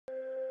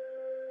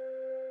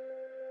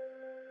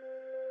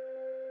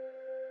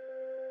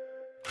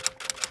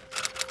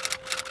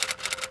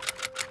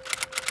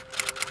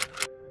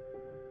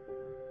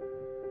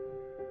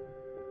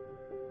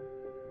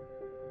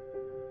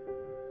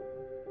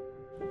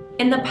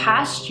In the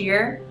past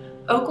year,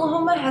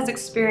 Oklahoma has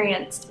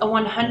experienced a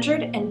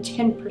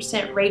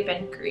 110% rape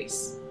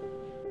increase.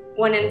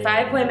 1 in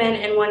 5 women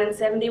and 1 in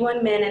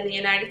 71 men in the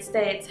United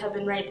States have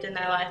been raped in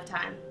their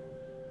lifetime.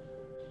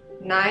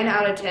 9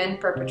 out of 10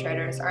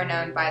 perpetrators are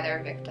known by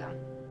their victim.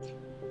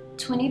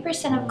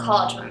 20% of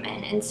college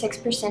women and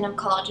 6% of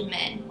college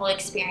men will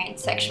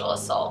experience sexual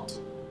assault.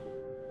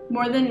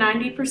 More than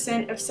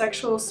 90% of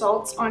sexual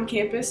assaults on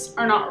campus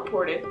are not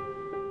reported.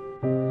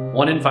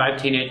 1 in 5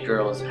 teenage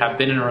girls have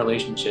been in a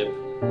relationship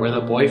where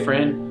the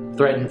boyfriend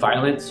threatened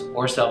violence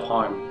or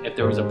self-harm if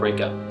there was a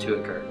breakup to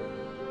occur.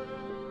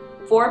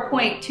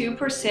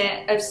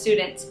 4.2% of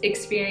students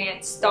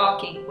experience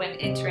stalking when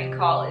entering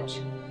college.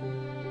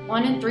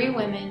 1 in 3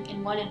 women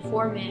and 1 in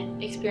 4 men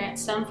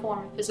experience some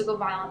form of physical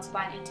violence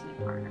by an intimate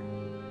partner.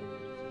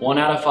 1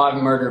 out of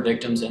 5 murder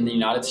victims in the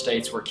United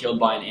States were killed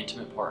by an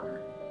intimate partner.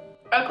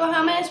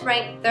 Oklahoma is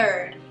ranked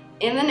 3rd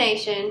in the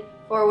nation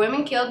for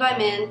women killed by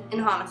men in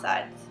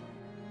homicides.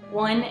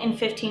 1 in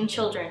 15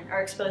 children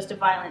are exposed to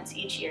violence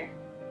each year.